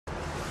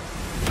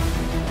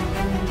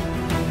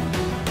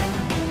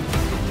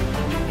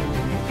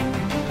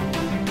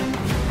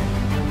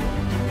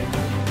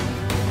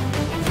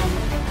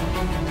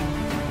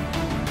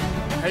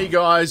Hey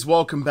guys,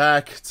 welcome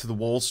back to the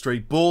Wall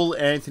Street Bull.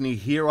 Anthony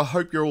here. I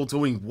hope you're all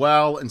doing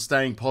well and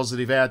staying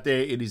positive out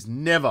there. It is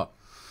never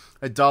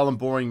a dull and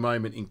boring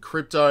moment in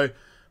crypto,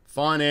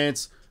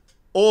 finance,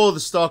 or the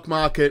stock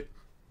market.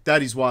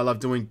 That is why I love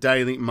doing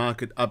daily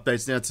market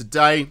updates. Now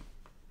today,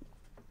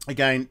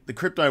 again, the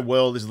crypto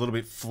world is a little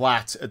bit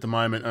flat at the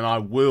moment, and I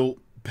will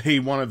be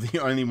one of the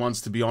only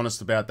ones to be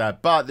honest about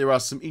that. But there are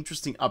some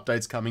interesting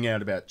updates coming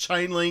out about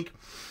Chainlink.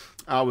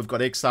 We've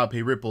got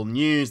XRP Ripple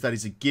news. That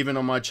is a given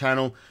on my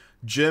channel.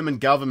 German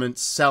government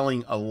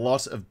selling a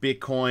lot of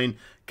Bitcoin.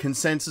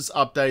 Consensus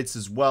updates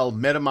as well.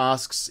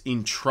 MetaMask's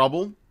in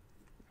trouble,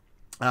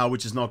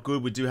 which is not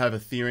good. We do have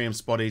Ethereum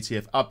spot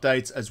ETF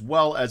updates, as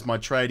well as my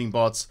trading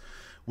bots,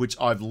 which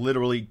I've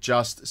literally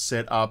just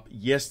set up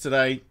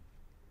yesterday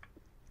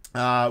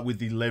with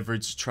the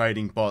leverage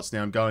trading bots.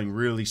 Now I'm going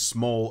really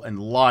small and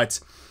light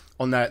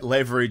on that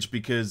leverage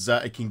because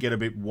it can get a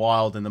bit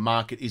wild, and the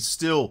market is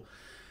still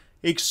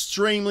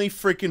extremely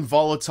freaking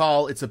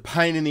volatile. It's a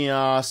pain in the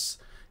ass.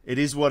 It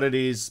is what it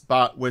is,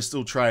 but we're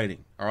still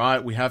trading. All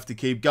right, we have to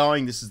keep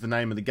going. This is the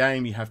name of the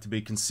game. You have to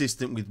be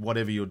consistent with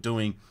whatever you're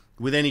doing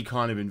with any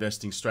kind of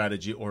investing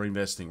strategy or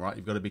investing, right?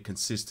 You've got to be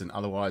consistent.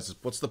 Otherwise,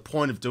 what's the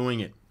point of doing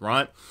it,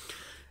 right?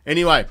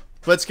 Anyway,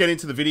 let's get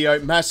into the video.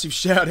 Massive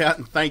shout out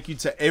and thank you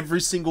to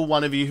every single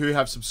one of you who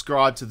have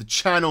subscribed to the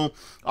channel.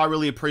 I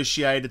really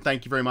appreciate it.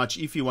 Thank you very much.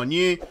 If you are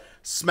new,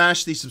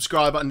 smash the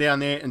subscribe button down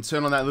there and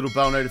turn on that little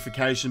bell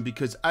notification,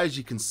 because as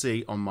you can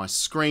see on my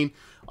screen,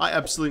 I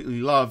absolutely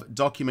love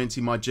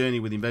documenting my journey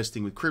with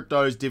investing with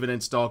cryptos,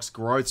 dividend stocks,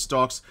 growth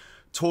stocks,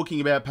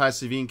 talking about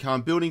passive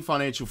income, building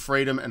financial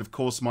freedom, and of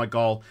course my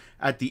goal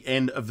at the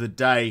end of the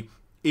day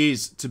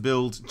is to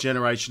build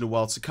generational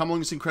wealth. So come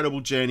along this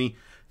incredible journey.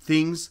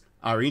 Things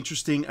are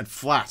interesting and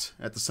flat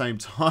at the same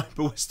time,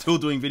 but we're still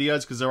doing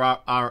videos because there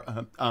are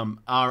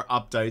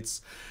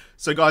updates.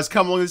 So guys,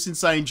 come along this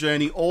insane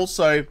journey.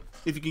 Also,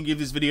 if you can give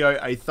this video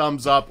a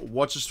thumbs up,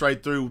 watch it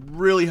straight through,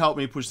 really help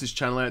me push this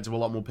channel out to a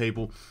lot more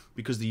people,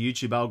 because the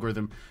YouTube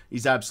algorithm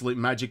is absolute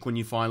magic when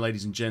you find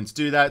ladies and gents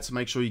do that. So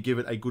make sure you give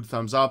it a good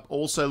thumbs up.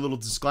 Also, a little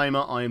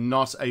disclaimer, I am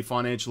not a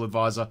financial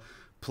advisor.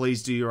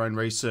 Please do your own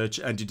research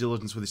and due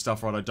diligence with this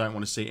stuff, right? I don't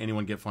want to see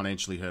anyone get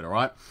financially hurt, all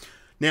right?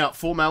 Now,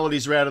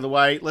 formalities are out of the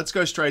way. Let's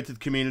go straight to the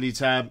community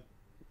tab.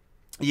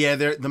 Yeah,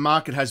 the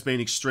market has been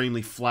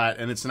extremely flat,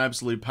 and it's an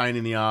absolute pain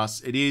in the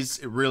ass. It is.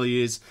 It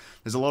really is.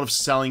 There's a lot of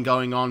selling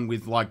going on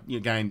with, like,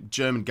 again,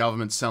 German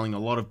government selling a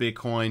lot of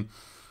Bitcoin,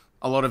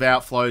 a lot of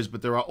outflows,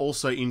 but there are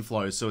also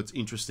inflows, so it's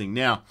interesting.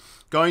 Now,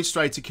 going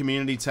straight to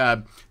community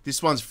tab,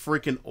 this one's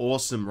freaking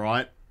awesome,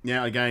 right?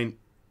 Now, again,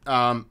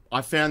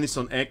 I found this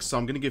on X, so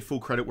I'm going to give full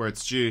credit where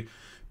it's due.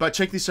 But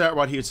check this out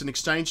right here. It's an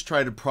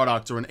exchange-traded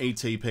product, or an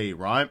ETP,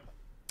 right?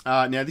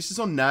 Now, this is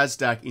on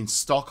NASDAQ in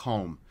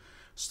Stockholm.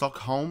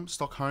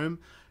 Stockholm,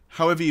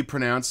 however you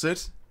pronounce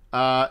it.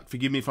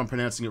 Forgive me if I'm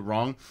pronouncing it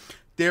wrong.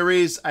 There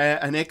is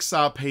an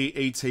XRP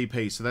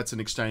ETP, so that's an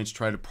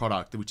exchange-traded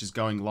product, which is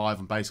going live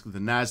on basically the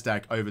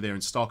NASDAQ over there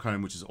in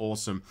Stockholm, which is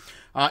awesome.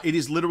 It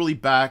is literally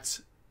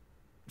backed,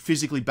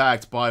 physically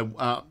backed by,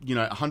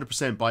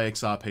 100% by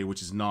XRP,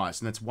 which is nice,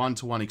 and that's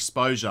one-to-one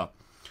exposure.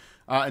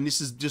 And this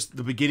is just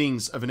the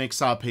beginnings of an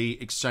XRP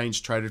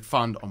exchange-traded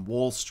fund on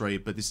Wall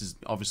Street, but this is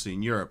obviously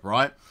in Europe,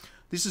 right?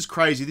 This is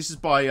crazy. This is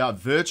by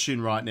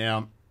Virtune right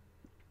now.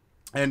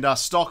 And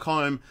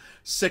Stockholm,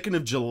 2nd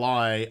of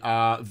July,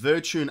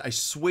 Virtune, a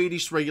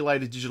Swedish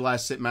regulated digital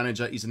asset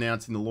manager, is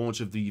announcing the launch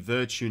of the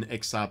Virtune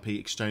XRP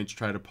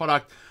exchange-traded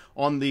product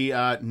on the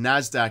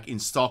NASDAQ in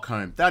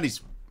Stockholm. That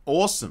is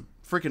awesome.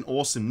 Freaking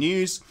awesome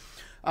news.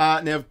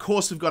 Now, of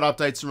course, we've got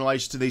updates in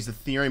relation to these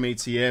Ethereum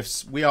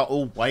ETFs. We are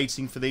all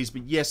waiting for these.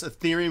 But yes,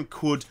 Ethereum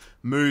could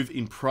move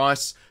in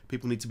price.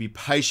 People need to be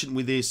patient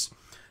with this.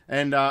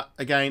 And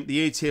again,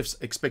 the ETF's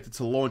expected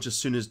to launch as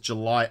soon as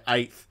July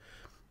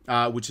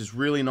 8th, which is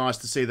really nice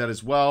to see that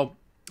as well.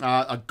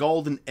 A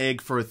golden egg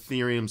for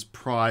Ethereum's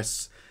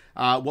price.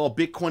 While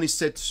Bitcoin is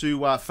set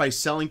to face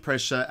selling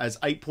pressure as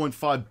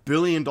 $8.5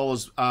 billion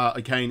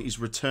again is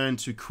returned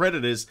to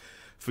creditors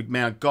for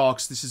Mt.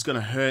 Gox, this is going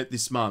to hurt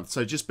this month.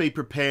 So just be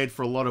prepared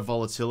for a lot of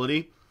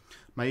volatility.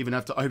 May even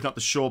have to open up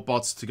the short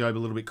bots to go a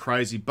little bit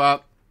crazy.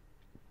 But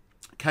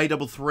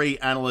K33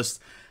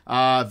 analyst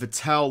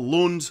Vital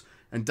Lund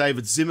and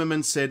David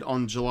Zimmerman said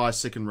on July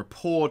 2nd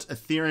report,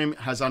 Ethereum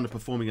has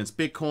underperformed against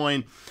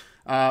Bitcoin,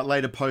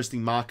 later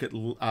posting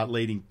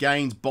market-leading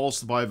gains,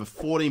 bolstered by over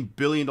 $14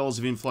 billion of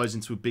inflows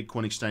into a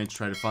Bitcoin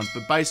exchange-traded funds.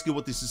 But basically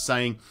what this is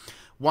saying,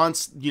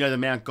 once, the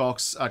Mt.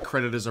 Gox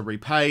creditors are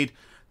repaid,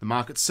 the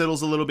market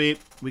settles a little bit,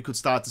 we could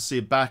start to see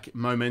a back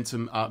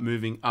momentum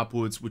moving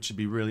upwards, which would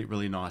be really,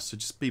 really nice. So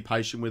just be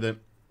patient with it.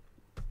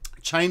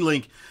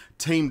 Chainlink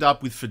teamed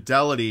up with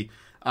Fidelity,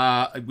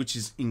 which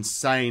is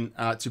insane,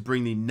 to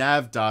bring the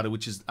NAV data,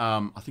 which is,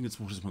 I think it's,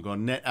 what is my god,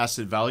 net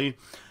asset value,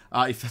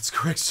 if that's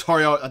correct.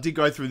 Sorry, I did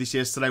go through this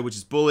yesterday, which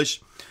is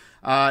bullish.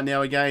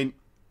 Now, again,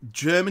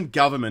 German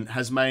government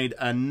has made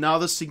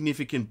another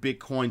significant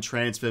Bitcoin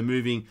transfer,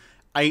 moving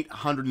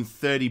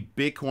 830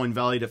 Bitcoin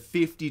valued at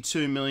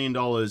 $52 million,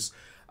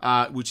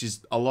 which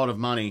is a lot of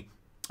money,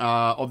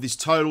 of this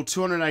total,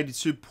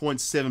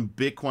 282.7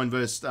 Bitcoin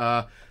versus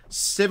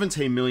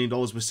 $17 million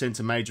were sent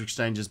to major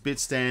exchanges,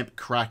 Bitstamp,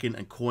 Kraken,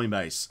 and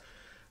Coinbase.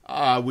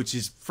 Which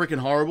is freaking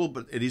horrible,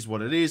 but it is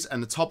what it is.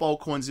 And the top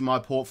altcoins in my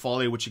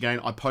portfolio, which again,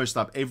 I post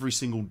up every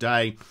single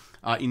day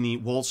in the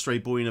Wall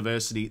Street Bull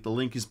University. The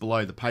link is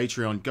below the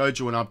Patreon. Go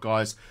join up,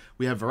 guys.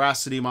 We have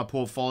Veracity in my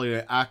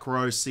portfolio,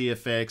 Acro,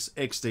 CFX,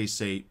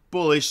 XDC,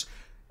 bullish.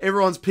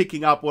 Everyone's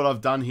picking up what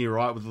I've done here,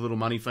 right, with the little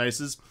money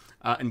faces.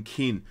 And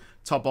Kin,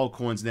 top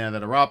altcoins now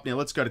that are up. Now,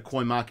 let's go to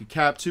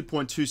CoinMarketCap,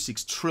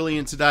 2.26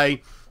 trillion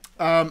today.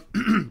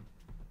 $56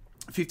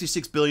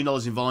 billion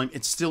in volume.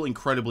 It's still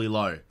incredibly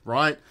low,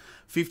 right?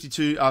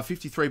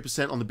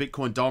 53% on the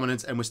Bitcoin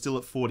dominance, and we're still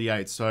at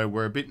 48. So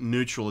we're a bit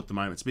neutral at the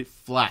moment. It's a bit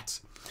flat.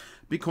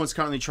 Bitcoin's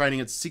currently trading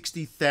at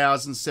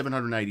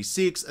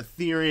 60,786.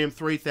 Ethereum,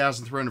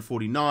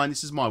 3,349.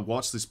 This is my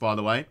watch list, by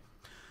the way.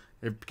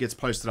 It gets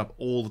posted up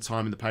all the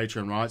time in the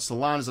Patreon, right?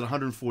 Solana's at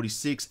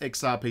 146.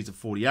 XRP's at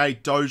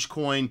 48.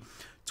 Dogecoin,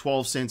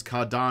 12 cents.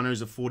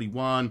 Cardano's at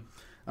 41.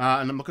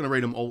 And I'm not going to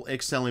read them all.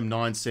 XLM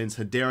 9 cents,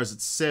 Hedera's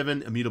at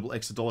 7, Immutable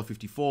X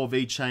 $1.54,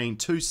 VeChain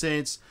 2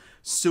 cents,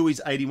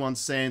 Sui's 81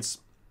 cents,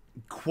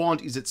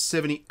 Quant is at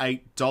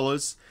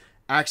 $78,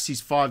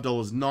 Axie's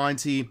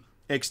 $5.90,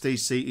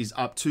 XDC is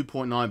up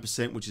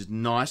 2.9%, which is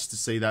nice to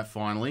see that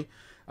finally.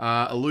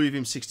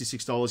 Illuvium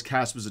 $66,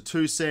 Casper's at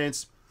 2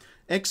 cents.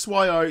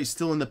 XYO is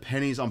still in the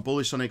pennies. I'm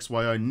bullish on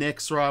XYO.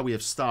 Nexra, we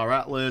have Star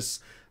Atlas.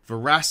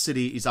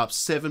 Veracity is up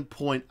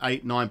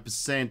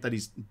 7.89%. That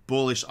is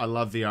bullish. I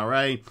love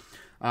VRA.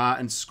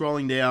 And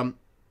scrolling down,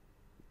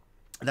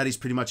 that is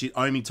pretty much it.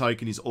 Omi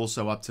token is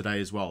also up today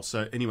as well.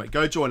 So anyway,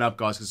 go join up,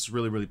 guys, because it's a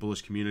really, really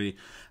bullish community.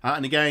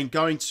 And again,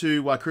 going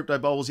to Crypto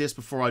Bubbles. Yes,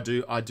 before I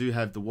do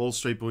have the Wall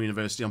Street Bull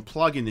University. I'm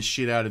plugging the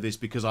shit out of this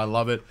because I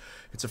love it.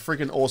 It's a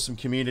freaking awesome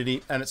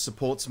community, and it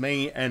supports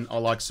me, and I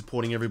like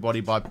supporting everybody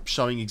by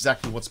showing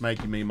exactly what's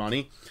making me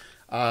money.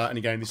 And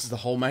again, this is the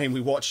whole main,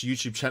 we watch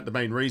YouTube chat, the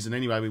main reason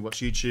anyway, we watch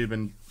YouTube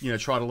and, you know,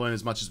 try to learn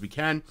as much as we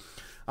can.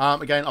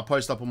 Again, I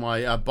post up on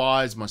my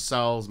buys, my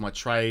sells, my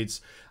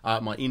trades,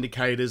 my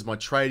indicators, my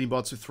trading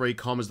bots with 3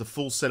 commas, the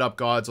full setup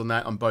guides on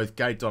that on both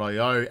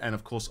Gate.io and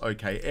of course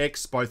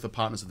OKX, both are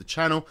partners of the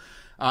channel.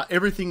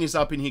 Everything is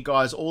up in here,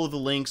 guys, all of the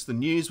links, the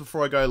news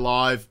before I go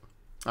live.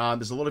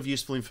 There's a lot of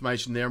useful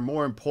information there.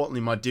 More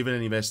importantly, my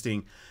dividend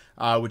investing,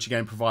 which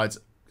again provides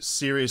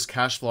serious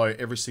cash flow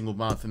every single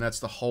month, and that's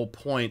the whole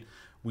point.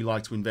 We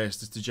like to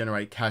invest is to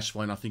generate cash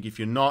flow, and I think if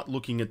you're not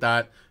looking at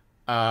that,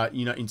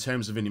 you know, in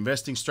terms of an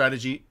investing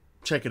strategy,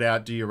 check it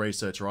out, do your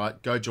research, all right?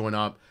 Go join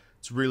up.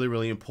 It's really,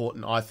 really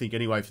important, I think,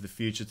 anyway, for the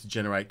future to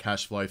generate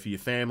cash flow for your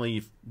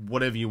family,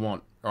 whatever you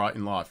want, all right,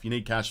 in life. You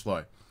need cash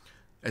flow,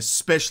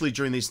 especially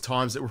during these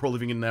times that we're all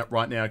living in that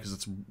right now, because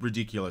it's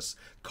ridiculous.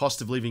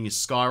 Cost of living is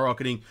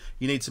skyrocketing.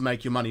 You need to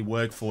make your money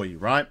work for you,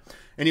 right?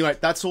 Anyway,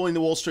 that's all in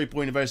the Wall Street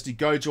Bull University.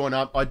 Go join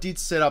up. I did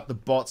set up the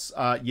bots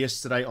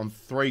yesterday on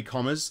 3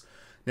 commas.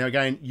 Now,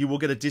 again, you will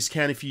get a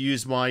discount if you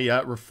use my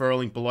referral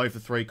link below for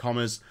 3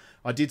 commas.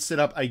 I did set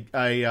up a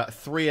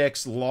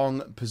 3x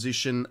long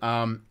position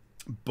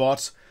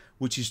bot,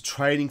 which is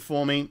trading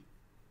for me.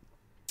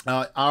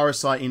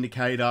 RSI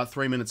indicator,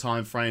 3-minute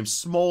time frame,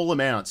 small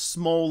amounts,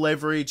 small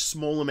leverage,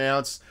 small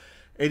amounts.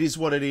 It is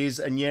what it is,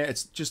 and yeah,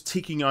 it's just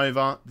ticking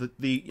over.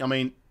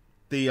 The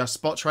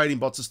spot trading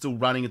bots are still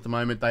running at the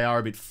moment. They are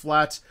a bit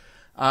flat.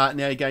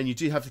 Now, again, you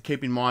do have to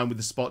keep in mind with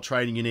the spot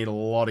trading, you need a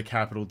lot of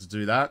capital to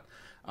do that.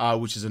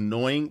 Which is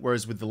annoying,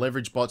 whereas with the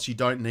leverage bots, you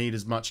don't need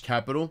as much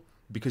capital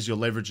because you're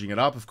leveraging it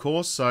up, of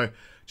course. So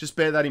just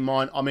bear that in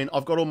mind. I mean,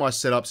 I've got all my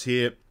setups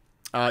here.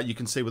 You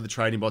can see with the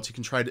trading bots, you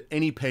can trade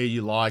any pair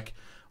you like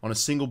on a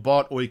single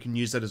bot, or you can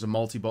use that as a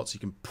multi-bot, so you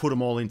can put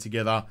them all in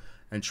together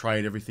and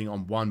trade everything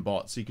on one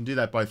bot. So you can do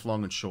that both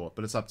long and short,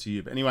 but it's up to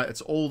you. But anyway,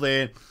 it's all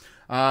there.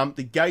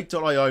 The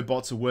Gate.io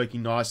bots are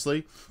working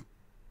nicely.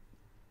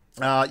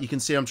 You can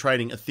see I'm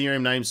trading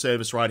Ethereum name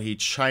service right here,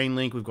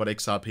 Chainlink. We've got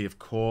XRP, of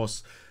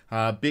course.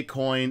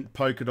 Bitcoin,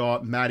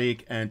 Polkadot,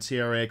 Matic, and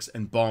TRX,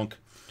 and Bonk.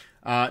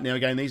 Now,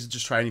 again, these are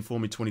just trading for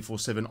me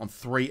 24/7 on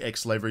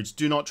 3x leverage.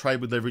 Do not trade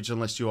with leverage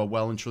unless you are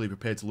well and truly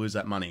prepared to lose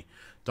that money.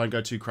 Don't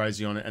go too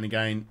crazy on it. And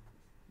again,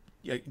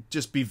 yeah,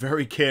 just be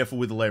very careful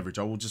with the leverage.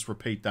 I will just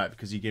repeat that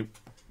because you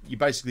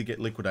basically get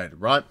liquidated,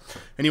 right?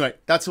 Anyway,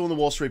 that's all in the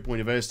Wall Street Bull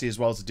University, as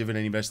well as the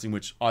dividend investing,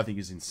 which I think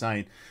is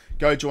insane.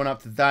 Go join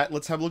up to that.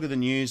 Let's have a look at the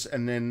news,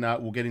 and then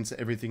we'll get into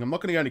everything. I'm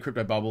not going to go into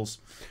crypto bubbles.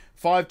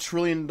 $5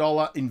 trillion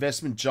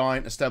investment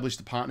giant established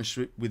a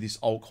partnership with this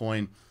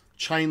altcoin.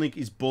 Chainlink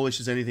is bullish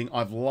as anything.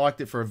 I've liked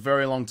it for a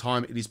very long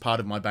time. It is part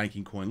of my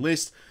banking coin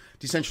list.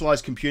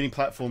 Decentralized computing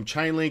platform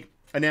Chainlink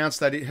announced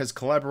that it has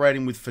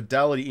collaborating with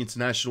Fidelity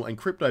International and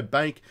crypto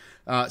bank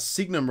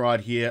Signum right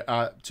here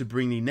to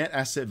bring the net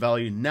asset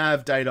value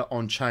NAV data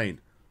on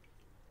chain.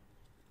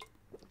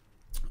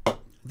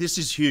 This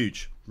is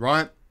huge,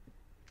 right?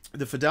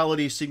 The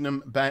Fidelity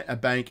Signum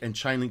bank and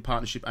Chainlink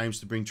partnership aims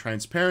to bring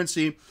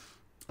transparency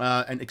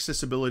and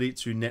accessibility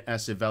to net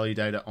asset value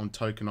data on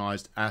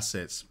tokenized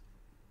assets.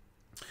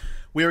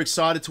 We are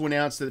excited to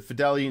announce that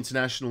Fidelity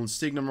International and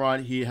Signum right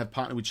here have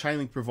partnered with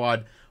Chainlink to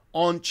provide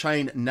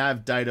on-chain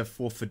NAV data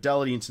for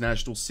Fidelity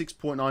International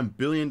 $6.9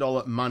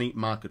 billion money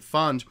market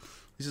fund.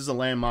 This is a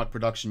landmark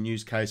production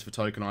use case for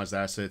tokenized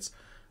assets.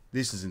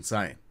 This is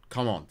insane.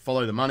 Come on,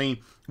 follow the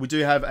money. We do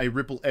have a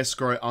Ripple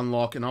escrow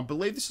unlock, and I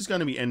believe this is going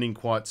to be ending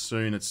quite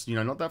soon. It's, you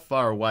know, not that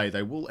far away.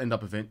 They will end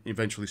up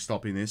eventually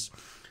stopping this.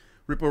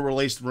 Ripple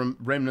released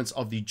remnants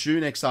of the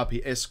June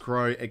XRP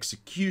escrow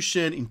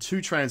execution in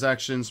 2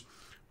 transactions,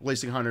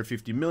 releasing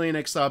 150 million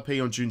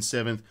XRP on June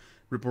 7th.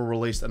 Ripple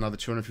released another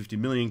 250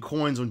 million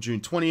coins on June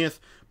 20th,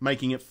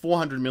 making it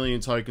 400 million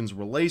tokens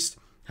released.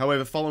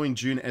 However, following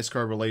June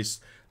escrow release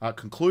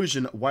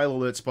conclusion, Whale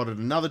Alert spotted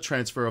another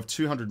transfer of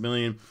 200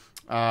 million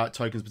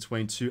tokens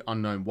between 2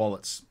 unknown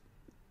wallets.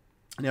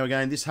 Now,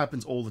 again, this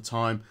happens all the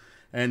time,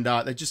 and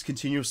they just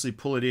continuously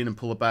pull it in and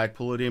pull it back,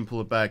 pull it in,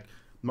 pull it back.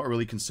 I'm not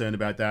really concerned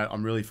about that.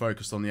 I'm really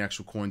focused on the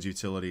actual coin's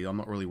utility. I'm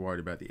not really worried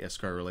about the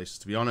escrow releases,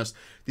 to be honest.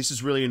 This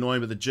is really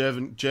annoying, but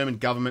the German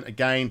government,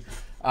 again,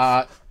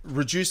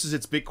 reduces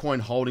its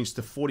Bitcoin holdings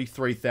to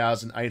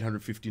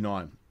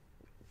 43,859.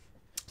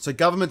 So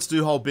governments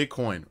do hold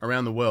Bitcoin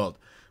around the world.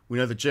 We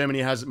know that Germany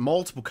has it.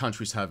 Multiple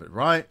countries have it,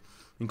 right?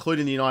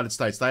 Including the United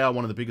States. They are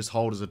one of the biggest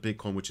holders of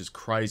Bitcoin, which is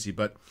crazy.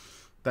 But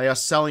they are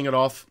selling it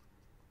off,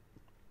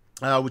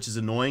 which is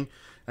annoying.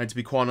 And to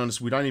be quite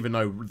honest, we don't even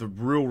know the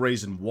real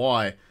reason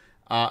why,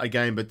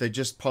 again, but they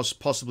just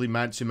possibly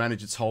to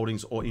manage its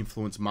holdings or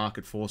influence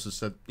market forces.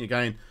 So,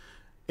 again,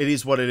 it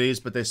is what it is,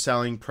 but they're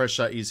selling.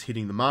 Pressure is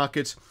hitting the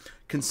market.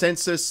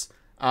 Consensus,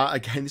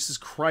 again, this is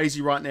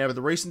crazy right now, but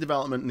the recent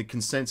development in the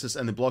Consensus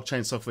and the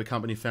blockchain software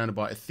company founded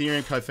by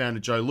Ethereum co-founder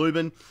Joe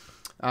Lubin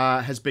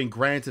has been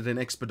granted an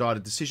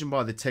expedited decision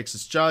by the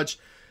Texas judge.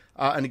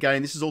 And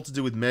again, this is all to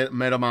do with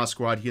MetaMask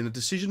right here. And the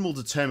decision will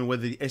determine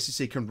whether the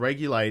SEC can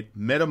regulate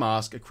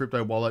MetaMask, a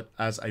crypto wallet,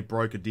 as a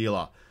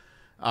broker-dealer,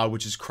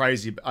 which is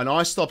crazy. And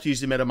I stopped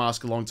using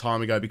MetaMask a long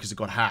time ago because it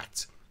got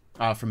hacked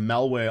from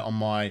malware on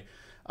my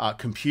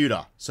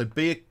computer. So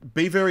be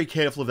very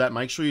careful of that.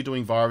 Make sure you're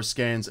doing virus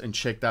scans and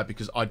check that,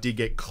 because I did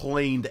get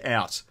cleaned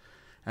out.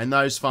 And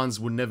those funds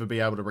would never be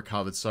able to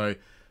recover. So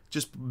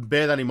just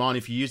bear that in mind.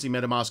 If you're using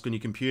MetaMask on your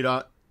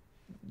computer,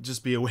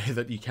 just be aware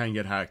that you can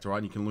get hacked, right?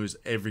 And you can lose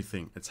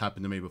everything. It's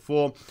happened to me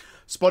before.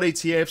 Spot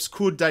ETFs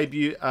could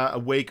debut a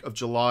week of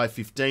July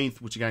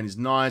 15th, which again is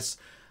nice.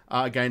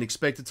 Again,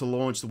 expected to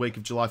launch the week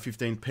of July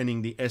 15th,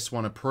 pending the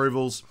S1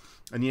 approvals.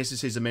 And the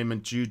SEC's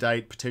amendment due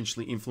date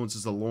potentially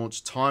influences the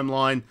launch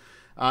timeline.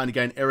 And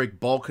again, Eric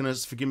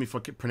Balkanis, forgive me if I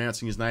keep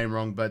pronouncing his name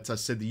wrong, but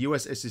said the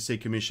US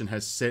SEC Commission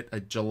has set a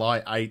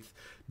July 8th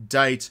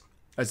date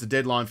as the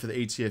deadline for the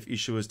ETF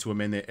issuers to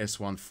amend their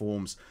S1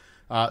 forms.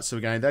 So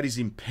again, that is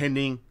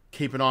impending.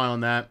 Keep an eye on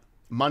that.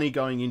 Money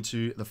going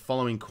into the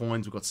following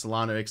coins. We've got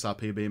Solana,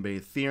 XRP,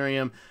 BNB,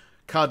 Ethereum,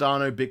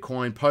 Cardano,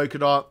 Bitcoin,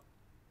 Polkadot.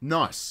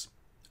 Nice.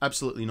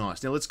 Absolutely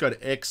nice. Now let's go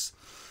to X.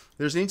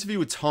 There's an interview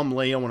with Tom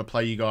Lee I want to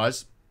play you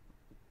guys.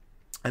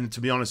 And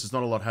to be honest, there's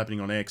not a lot happening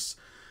on X.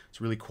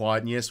 It's really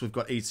quiet. And yes, we've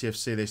got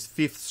ETFC. There's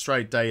 5th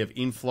straight day of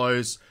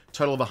inflows.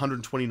 Total of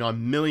 $129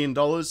 million.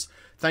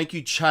 Thank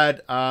you,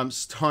 Chad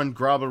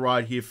Steingraber,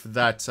 right here for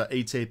that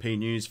ETP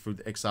news for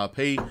the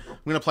XRP. I'm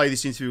going to play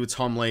this interview with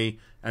Tom Lee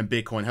and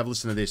Bitcoin. Have a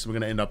listen to this. We're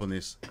going to end up on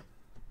this.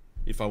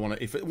 If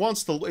it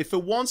wants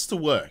to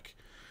work,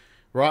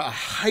 right? I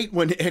hate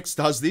when X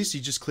does this.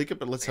 You just click it,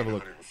 but let's have a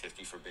look.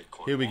 150 for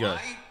Bitcoin. Here we go.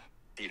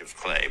 Feet of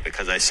clay,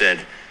 because I said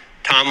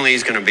Tom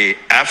Lee's going to be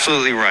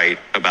absolutely right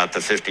about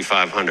the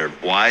 5,500.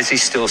 Why is he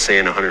still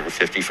saying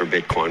 150 for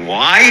Bitcoin?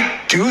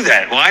 Why do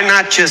that? Why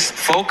not just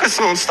focus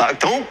on stock?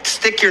 Don't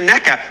stick your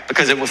neck out,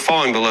 because it was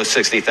falling below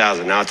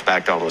 60,000. Now it's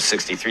back to almost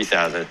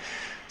 63,000.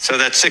 So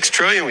that 6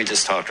 trillion we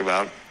just talked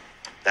about,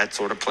 that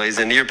sort of plays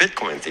into your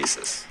Bitcoin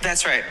thesis.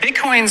 That's right.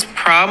 Bitcoin's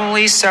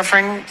probably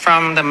suffering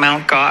from the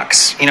Mt.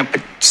 Gox,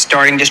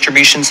 starting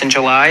distributions in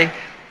July.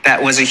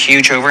 That was a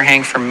huge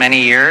overhang for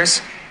many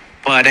years.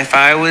 But if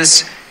I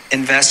was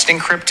investing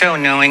crypto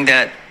knowing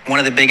that one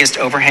of the biggest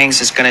overhangs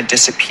is going to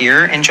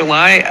disappear in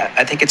July,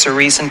 I think it's a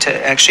reason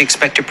to actually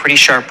expect a pretty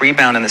sharp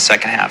rebound in the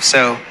second half.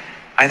 So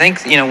I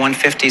think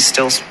 150 is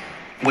still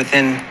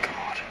within.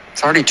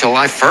 It's already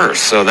July 1st,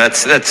 so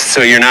that's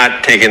so you're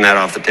not taking that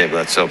off the table.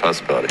 That's still a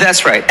possibility.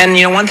 That's right. And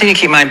one thing to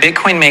keep in mind,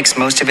 Bitcoin makes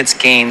most of its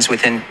gains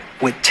with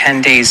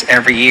 10 days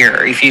every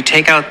year. If you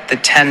take out the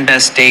 10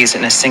 best days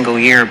in a single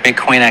year,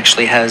 Bitcoin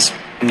actually has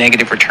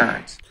negative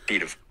returns.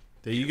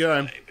 There you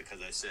go.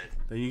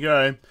 There you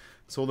go.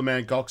 It's all the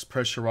Mt. Gox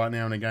pressure right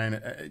now, and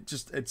again,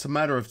 it's a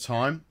matter of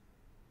time.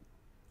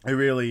 It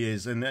really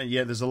is. And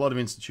yeah, there's a lot of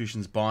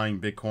institutions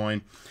buying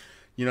Bitcoin.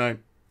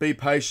 Be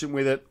patient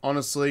with it,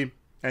 honestly.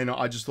 And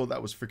I just thought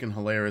that was freaking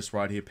hilarious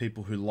right here.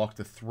 People who locked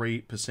a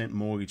 3%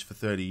 mortgage for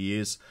 30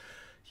 years.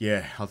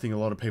 Yeah, I think a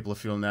lot of people are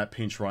feeling that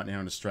pinch right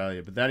now in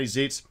Australia. But that is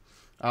it.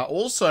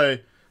 Also,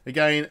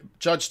 again,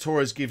 Judge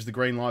Torres gives the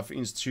green light for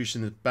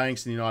institutions and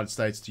banks in the United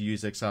States to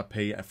use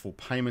XRP for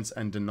payments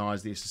and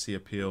denies the SEC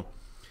appeal.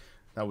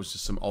 That was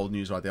just some old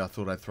news right there. I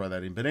thought I'd throw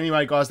that in. But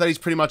anyway, guys, that is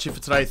pretty much it for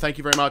today. Thank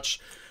you very much.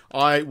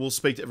 I will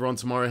speak to everyone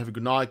tomorrow. Have a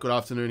good night, good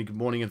afternoon, and good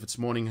morning. And if it's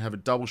morning, have a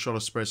double shot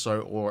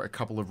espresso or a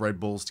couple of Red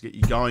Bulls to get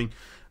you going.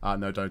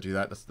 No, don't do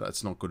that.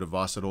 That's not good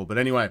advice at all. But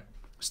anyway,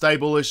 stay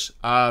bullish.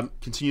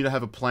 Continue to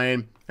have a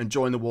plan and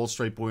join the Wall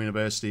Street Bull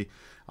University.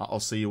 I'll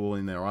see you all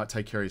in there, all right?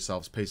 Take care of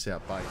yourselves. Peace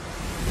out.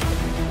 Bye.